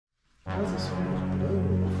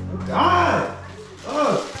Oh, God!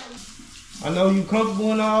 I know you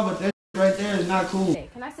comfortable and all, but that right there is not cool. Hey,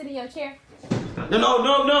 can I sit in your chair? No.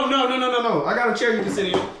 I got a chair you can sit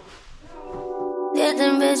in. If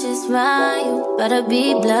them bitches smile, you better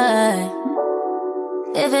be blood.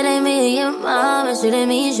 If it ain't me and your mom, it shouldn't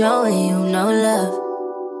be showing you no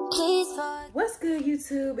love. Please fuck. What's good,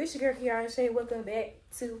 YouTube? It's your girl Kiara Shay. Welcome back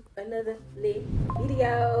to another lit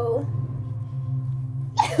video.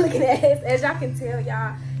 Look at that. As y'all can tell,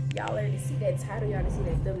 y'all already see that title. Y'all already see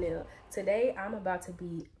that thumbnail. Today, I'm about to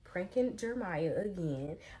be pranking Jeremiah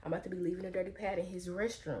again. I'm about to be leaving a dirty pad in his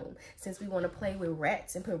restroom since we want to play with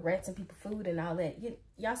rats and put rats in people's food and all that.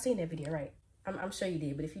 Y'all seen that video, right? I'm sure you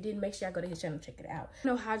did, but if you didn't, make sure y'all go to his channel and check it out. I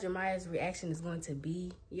don't know how Jeremiah's reaction is going to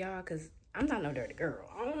be, y'all, because I'm not no dirty girl.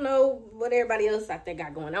 I don't know what everybody else out there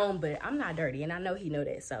got going on, but I'm not dirty, and I know he know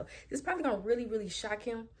that. So this is probably going to really shock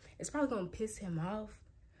him. It's probably going to piss him off,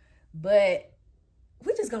 but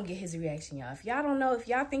we just gonna get his reaction, y'all. If y'all don't know, if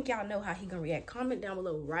y'all think y'all know how he gonna react, comment down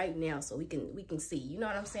below right now so we can see. You know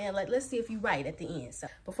what I'm saying? Like, let's see if you right at the end. So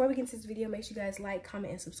before we get into this video, make sure you guys like,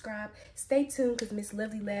 comment, and subscribe. Stay tuned because Miss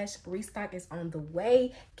Lovely Lash restock is on the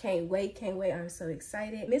way. Can't wait. I'm so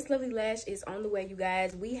excited. Miss Lovely Lash is on the way, you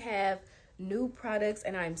guys. We have new products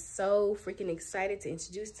and I'm so freaking excited to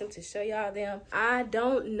introduce them, to show y'all them. I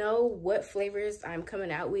don't know what flavors I'm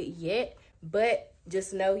coming out with yet, but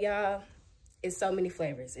just know, y'all, it's so many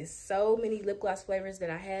flavors. It's so many lip gloss flavors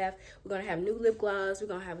that I have. We're gonna have new lip gloss. We're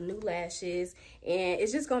gonna have new lashes, and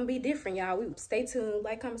it's just gonna be different, y'all. Stay tuned,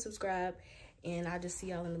 like, comment, subscribe, and I'll just see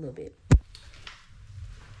y'all in a little bit.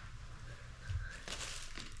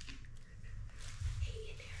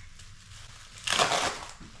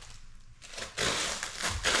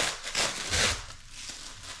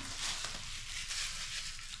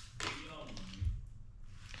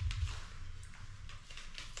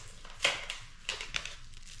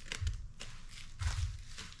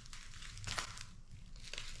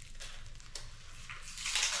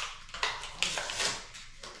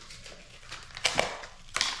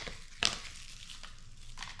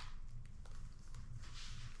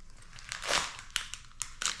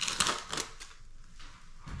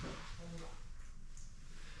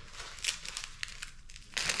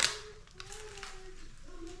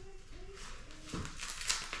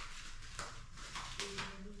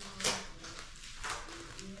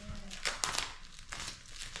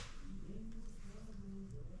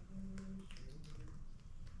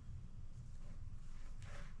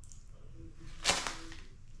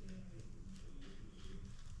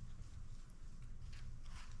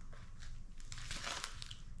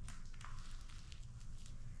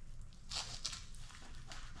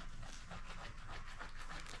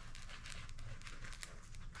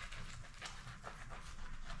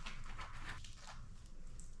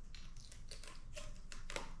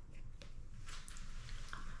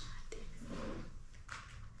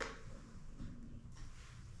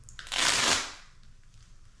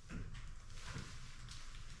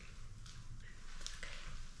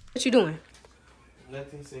 What you doing?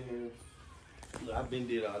 Nothing sitting here. Look, I've been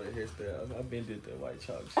did all the hairstyles. I've been did that white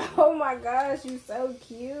chalk shit. Oh my gosh, you so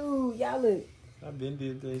cute. Y'all look. I've been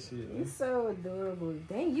did that shit. You so adorable.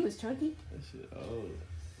 Dang, you was chunky. That shit old.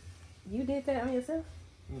 You did that on yourself?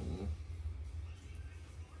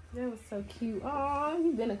 That was so cute. Aw,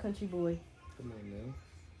 you been a country boy. Come on, man.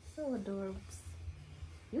 So adorable.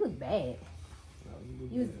 You look bad. No,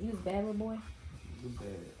 You was bad, little boy? You look bad.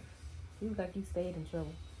 You look like you stayed in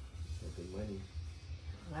trouble. Had the money.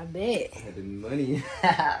 I bet. I had the money.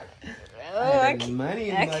 Oh, I had the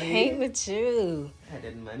money, I buddy. can't with you. I had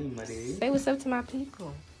that money, buddy. Say what's up to my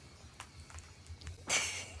people.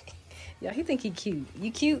 Yo, he think he cute.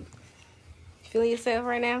 You cute? Feeling yourself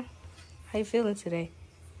right now? How you feeling today?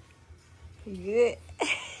 You good?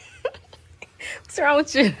 What's wrong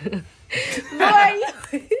with you? Boy,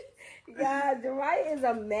 you... God, Jeremiah is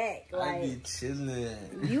a Mac. Like, I be chilling.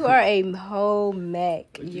 You are a whole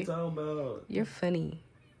Mac. What you talking about? You're funny.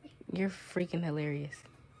 You're freaking hilarious.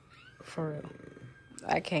 For real.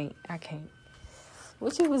 I can't.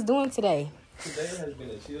 What you was doing today? Today has been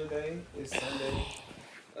a chill day. It's Sunday.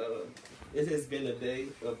 It has been a day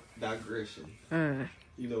of digression.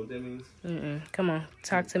 You know what that means? Come on.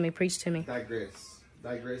 Talk to me. Preach to me. Digress.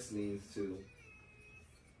 Digress means to...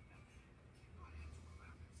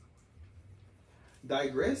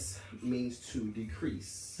 Digress means to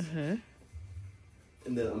decrease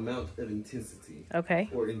in the amount of intensity. Okay.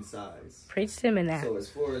 Or in size. Preach to me now. So as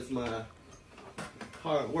far as my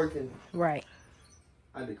hard working, right,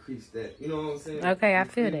 I decreased that. You know what I'm saying? Okay, I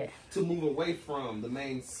feel that. To move away from the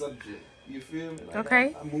main subject You feel me? Like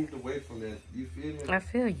Okay. I moved away from that. You feel me? I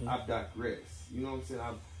feel you. I've digressed. You know what I'm saying?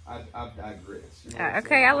 I've digressed. You know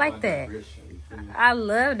Okay, I like that. I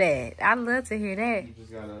love that. I love to hear that. You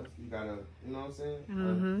just gotta, you know what I'm saying?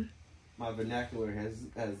 Mm-hmm. My vernacular has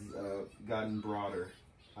gotten broader,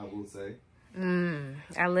 I will say.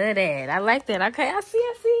 I love that. I like that. Okay, I see.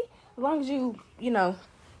 As long as you know,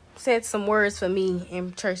 said some words for me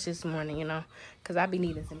in church this morning, you know, because I be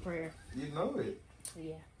needing some prayer. You know it.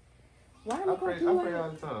 Yeah. Why I pray all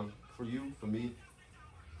the time. For you, for me,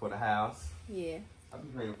 for the house. Yeah. I be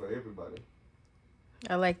praying for everybody.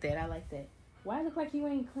 I like that. Why it look like you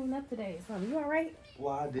ain't cleaned up today or something? You all right?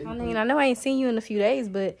 Well, I didn't. I mean, I know I ain't seen you in a few days,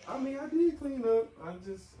 but... I did clean up.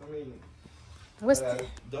 What's I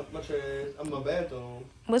dumped my trash. My bathroom.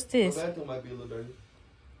 What's this? My bathroom might be a little dirty.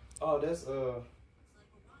 Oh, that's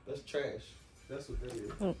trash. That's what that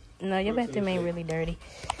is. No, your bathroom ain't really dirty.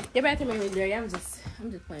 I'm just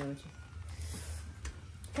playing with you.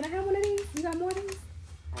 Can I have one of these? You got more of these?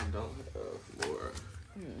 I don't have more.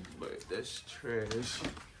 But that's trash.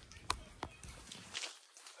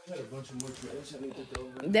 I had a bunch of more trash I need to throw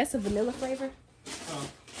away. That's a vanilla flavor?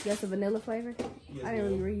 That's a vanilla flavor? Yes, I didn't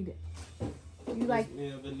really read it. You like...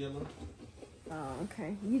 Yeah, vanilla. Oh,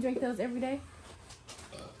 okay. You drink those every day?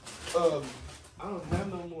 I don't have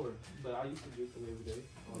no more, but I used to drink them every day.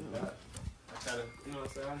 I gotta, you know what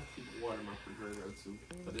I'm saying? I keep water in my refrigerator too.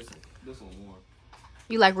 But this one warm.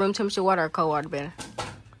 You like room temperature water or cold water better?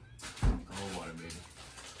 Cold water, baby.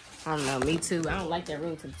 I don't know. Me too. I don't like that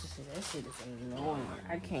room temperature. That shit is annoying.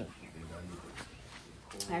 I can't.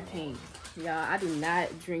 Y'all, I do not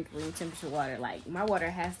drink room temperature water. Like, my water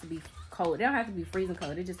has to be cold. It don't have to be freezing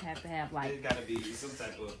cold. It just has to have, like... It gotta be some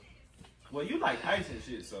type of... Well, you like ice and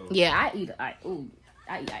shit, so... Yeah, I eat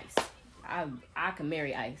ice. I can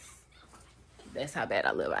marry ice. That's how bad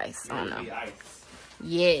I love ice. I don't know. Marry me ice.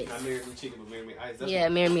 Yes. Not marry me chicken, but marry me ice. Yeah,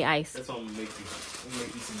 marry me ice. That's what I'm gonna make you. I'm gonna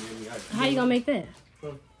make you some marry me ice. How you gonna make that?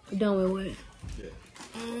 Huh? Done with what?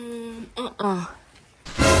 Yeah.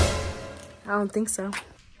 I don't think so.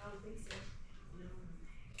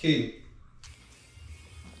 Key.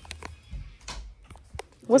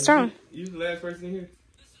 What's wrong? You the last person in here?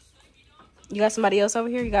 You got somebody else over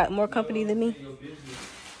here? You got more company than me?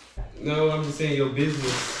 No, I'm just saying your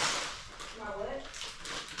business. My what?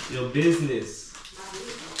 Your business. My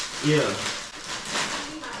business? Yeah.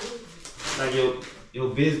 Like your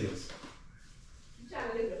business. You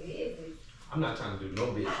trying to do the business? I'm not trying to do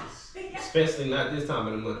no business. Especially not this time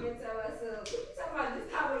of the month. What you talking about this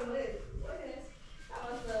time of the month?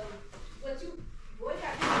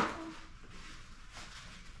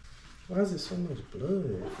 Why is there so much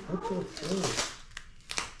blood? What the fuck?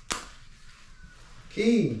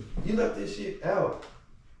 King, you left this shit out.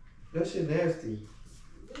 That shit nasty.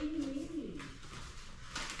 What do you mean?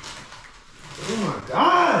 Oh my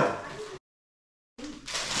god!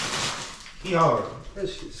 Kiara, that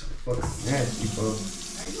shit's so fucking nasty, bro. Are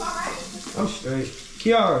you alright? I'm straight.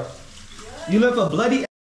 Kiara, you left a bloody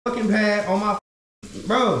fucking pad on my...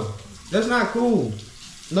 Bro, that's not cool.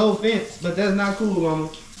 No offense, but that's not cool, mama.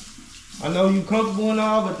 I know you comfortable and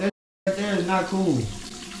all, but that right there is not cool. How you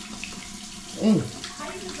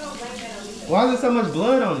just gonna blame that on me? Why is there so much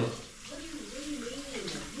blood on it? What do you mean?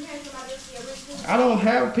 You had somebody else in your room? I don't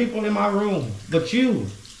have people in my room, but you,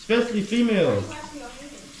 especially females.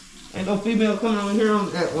 Ain't no female coming on here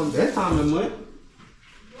on that time of the month.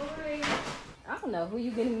 I don't know who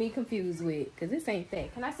you getting me confused with, cause this ain't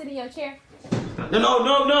that. Can I sit in your chair? No.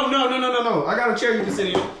 I got a chair you can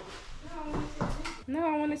sit in. No,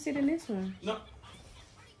 I want to sit in this one. No.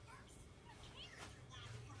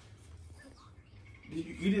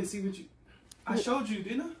 You didn't see what you... I showed you,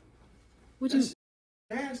 didn't I? What you...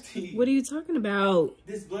 Nasty. What are you talking about?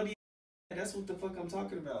 This bloody... That's what the fuck I'm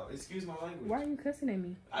talking about. Excuse my language. Why are you cussing at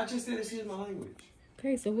me? I just said excuse my language.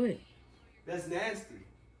 Okay, so what? That's nasty.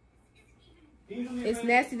 It's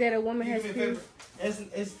nasty that a woman has to...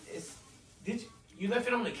 You left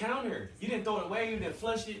it on the counter. You didn't throw it away. You didn't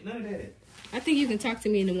flush it. None of that. I think you can talk to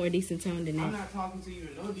me in a more decent tone than that. I'm not talking to you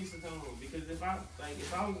in no decent tone because if I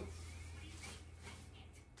was...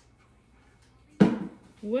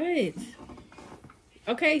 What?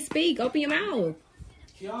 Okay, speak. Open your mouth.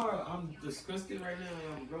 Kiara, I'm disgusted right now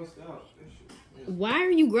and I'm grossed out. Why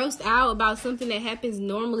are you grossed out about something that happens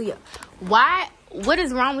normally? Why? What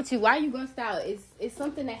is wrong with you? Why are you grossed out? It's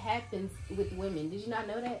something that happens with women. Did you not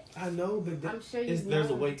know that? I know, but I'm sure there's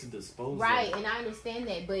a way to dispose right, of. And I understand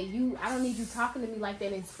that, but I don't need you talking to me like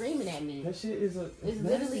that and screaming at me. That shit is it's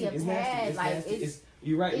literally a tad. Like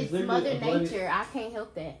you're right. It's Mother Nature. I can't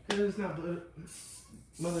help that. It's not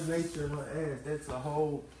Mother Nature in my ass. That's a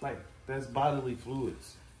whole that's bodily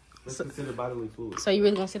fluids. That's considered bodily fluid. So you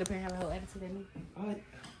really gonna sit up here and have a whole attitude at me?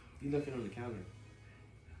 You left it on the counter.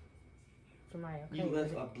 Okay, you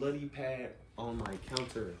left a bloody pad on my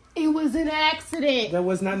counter. It was an accident. That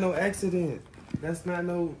was not no accident. That's not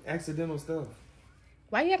no accidental stuff.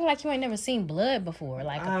 Why you acting like you ain't never seen blood before?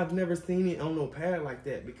 Like I've never seen it on no pad like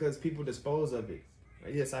that because people dispose of it.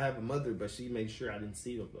 Yes, I have a mother, but she makes sure I didn't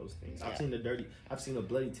see those things. Yeah. I've seen a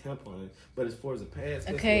bloody tampon, but as far as a pad,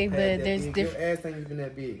 okay, but there's different. Your ass ain't even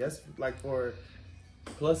that big. That's like for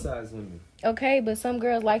plus size women. Okay, but some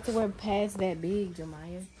girls like to wear pads that big,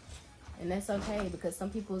 Jemiah. And that's okay because some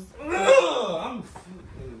people's. I'm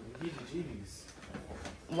heebie-jeebies.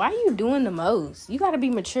 Why are you doing the most? You got to be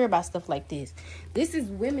mature about stuff like this. This is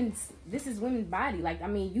women's body. Like, I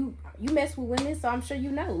mean, you mess with women, so I'm sure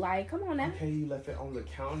you know. Like, come on now. Okay, you left it on the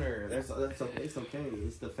counter. That's okay. It's okay.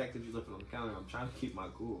 It's the fact that you left it on the counter. I'm trying to keep my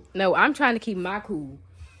cool. No, I'm trying to keep my cool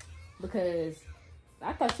because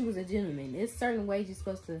I thought you was a gentleman. There's certain ways you're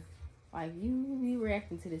supposed to, like, you be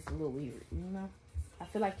reacting to this a little weird, you know? I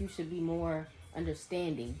feel like you should be more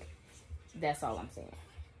understanding. That's all I'm saying.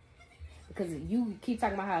 Because you keep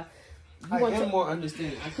talking about how I am more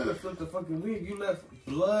understanding. I could have flipped the fucking wig. You left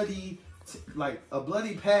bloody, like a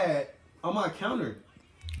bloody pad on my counter.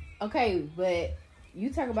 Okay, but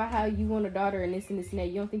you talk about how you want a daughter and this and this and that.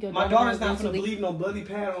 You don't think your daughter's not gonna leave no bloody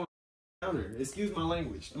pad on the counter. Excuse my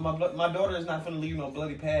language. My daughter is not gonna leave no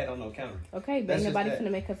bloody pad on no counter. Okay, but ain't nobody gonna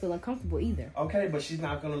make her feel uncomfortable either. Okay, but she's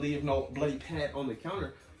not gonna leave no bloody pad on the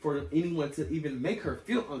counter for anyone to even make her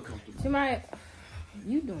feel uncomfortable. She might.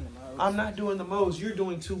 You doing the most. I'm not doing the most. You're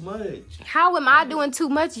doing too much. How am I doing too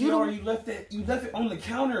much? You left it on the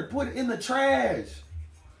counter. Put it in the trash.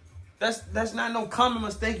 That's not no common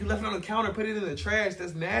mistake. You left it on the counter. Put it in the trash.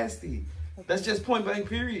 That's nasty. Okay. That's just point blank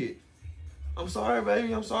period. I'm sorry,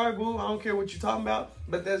 baby. I'm sorry, boo. I don't care what you're talking about,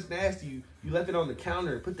 but that's nasty. You left it on the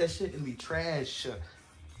counter. Put that shit in the trash.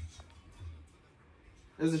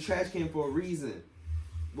 There's a trash can for a reason.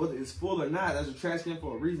 Whether it's full or not, there's a trash can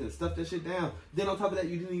for a reason. Stuff that shit down. Then on top of that,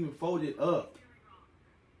 you didn't even fold it up.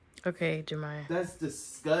 Okay, Jemiah. That's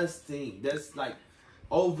disgusting. That's like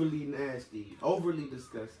overly nasty. Overly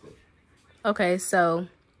disgusting. Okay, so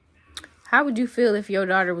how would you feel if your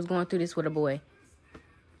daughter was going through this with a boy?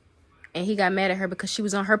 And he got mad at her because she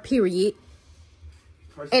was on her period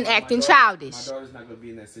and acting childish. My daughter's not going to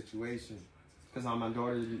be in that situation. Because my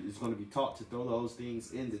daughter is going to be taught to throw those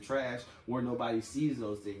things in the trash where nobody sees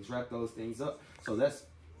those things. Wrap those things up. So that's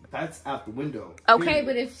out the window. Okay, period.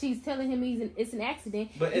 But if she's telling him it's an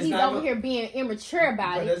accident, but he's over here being immature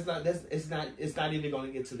about it. It's not even going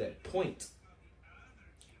to get to that point.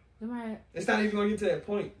 Right. It's not even going to get to that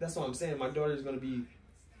point. That's what I'm saying. My daughter's going to be.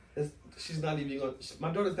 She's not even going.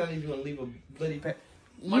 My daughter's not even going to leave a bloody pack.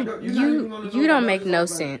 You don't make no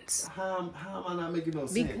sense. How am I not making no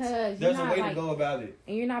sense? Because there's a way to go about it.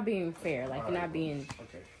 And you're not being fair. Like, you're not being...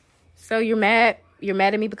 Okay. So you're mad? You're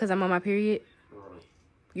mad at me because I'm on my period?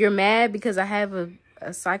 You're mad because I have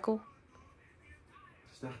a cycle?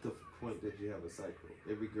 It's not the point that you have a cycle.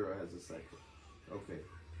 Every girl has a cycle. Okay.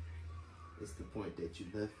 It's the point that you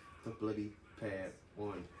left the bloody pad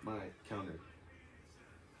on my counter.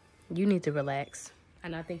 You need to relax.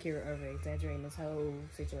 And I think you're over-exaggerating this whole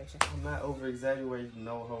situation. I'm not over-exaggerating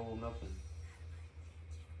no whole nothing.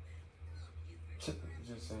 Just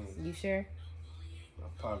saying. You sure?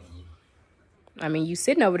 Positive. I mean, you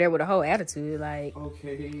sitting over there with a whole attitude, like...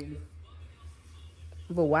 Okay.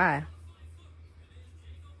 But why?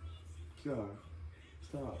 God.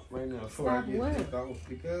 Stop right now. Stop what?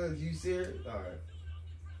 Because you serious? Alright.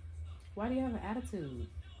 Why do you have an attitude?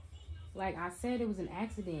 Like, I said it was an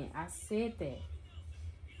accident. I said that.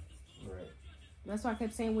 Right. That's why I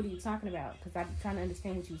kept saying, what are you talking about? Because I'm trying to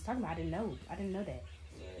understand what you was talking about. I didn't know that.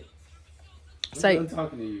 Right. So, I'm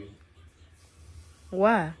talking to you.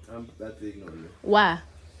 Why? I'm about to ignore you.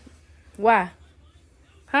 Why?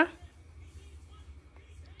 Huh?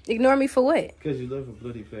 Ignore me for what? Because you left a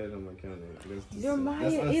bloody pad on my counter.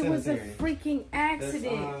 Jemiah, it was a freaking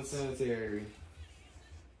accident. That's unsanitary.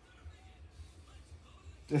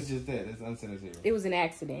 That's just that. That's unsanitary. It was an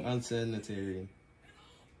accident. Unsanitary.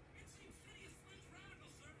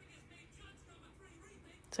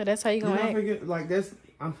 So that's how you gonna act? Forget, like,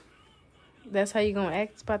 that's how you gonna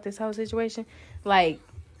act about this whole situation? Like,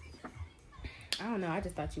 I don't know. I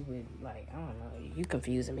just thought you would, like, I don't know. You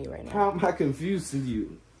confusing me right now. How am I confusing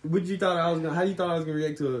you? How you thought I was gonna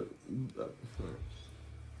react to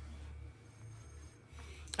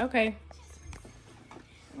Okay.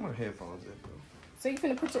 My headphones in, bro. So you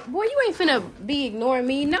finna put your... Boy, you ain't finna be ignoring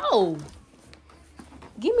me. No.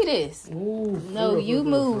 Give me this. Ooh, No, you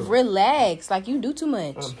move. Relax. Like, you do too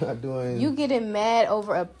much. I'm not doing... You getting mad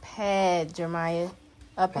over a pad, Jeremiah.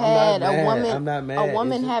 A pad. A woman. I'm not mad. A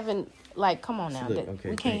woman having... Like, come on now. Look, okay,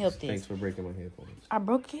 we can't help this. Thanks for breaking my headphones. I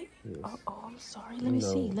broke it? Yes. Oh, I'm sorry. Let me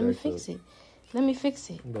see. Let me fix it. Let me fix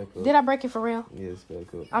it. Back up. Did I break it for real? Yes,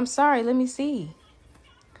 back up. I'm sorry. Let me see.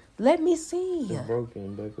 Let me see. It's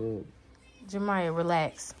broken. Back up. Jeremiah,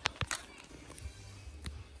 relax.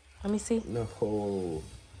 Let me see. No,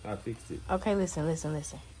 I fixed it. Okay, listen.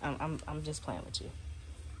 I'm just playing with you.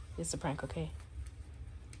 It's a prank, okay?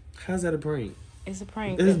 How's that a prank? It's a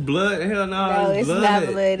prank. It's blood. Hell no, no, it's blood. Not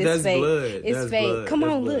blood. It's That's fake. Blood. It's That's fake. blood. Come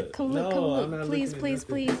That's on, blood. look. Come look. Please.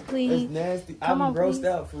 That's nasty. Come I'm grossed please.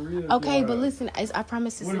 out for real. Okay, but listen. I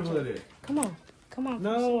promise it's Where the blood at? Come on.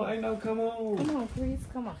 No, I know. Come on. Come on, please.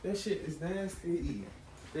 Come on. That shit is nasty.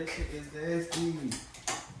 That shit is nasty.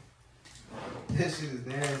 That shit is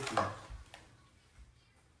nasty.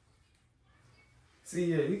 See,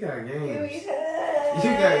 yeah, you got games.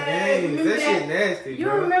 You got games. That shit nasty, you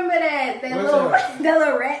bro. Remember that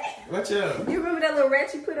little rat? Watch out. You remember that little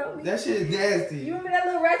rat you put on me? That shit is nasty. You remember that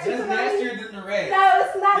little rat you put on me? That's nastier than the rat. No,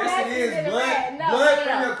 it's not yes, nastier it is. than the Blood, rat. No, blood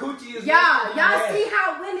from your coochie is y'all see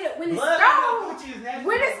how when it's thrown,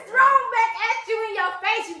 when it's thrown back at you in your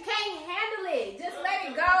face, you can't handle it. Just let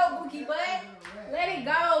it go, Bookie Butt. Let it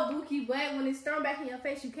go, Bookie Butt. When it's thrown back in your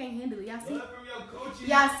face, you can't handle it. Y'all see? Blood from your coochie.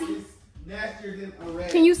 Y'all see? Nastier than a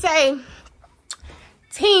rat. Can you say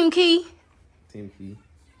Team Key? Team Key.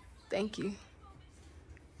 Thank you.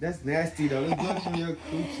 That's nasty though. It's blood from your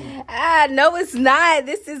coochie. No, it's not.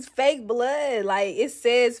 This is fake blood. Like, it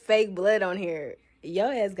says fake blood on here.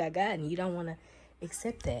 Your ass got gotten. You don't want to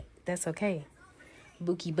accept that. That's okay.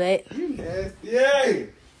 Bookie Butt. You nasty. Yay!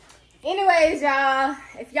 Anyways, y'all,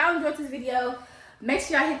 if y'all enjoyed this video, make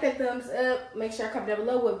sure y'all hit that thumbs up. Make sure I comment down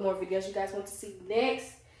below what more videos you guys want to see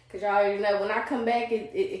next. Because y'all already know when I come back,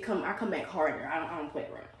 I come back harder. I don't play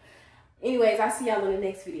around. Anyways, I'll see y'all in the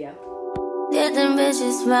next video. Did them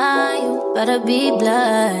bitches run you? Better be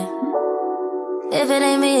blood. If it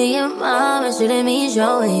ain't me or your mom, it shouldn't mean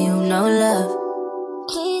showing you no love.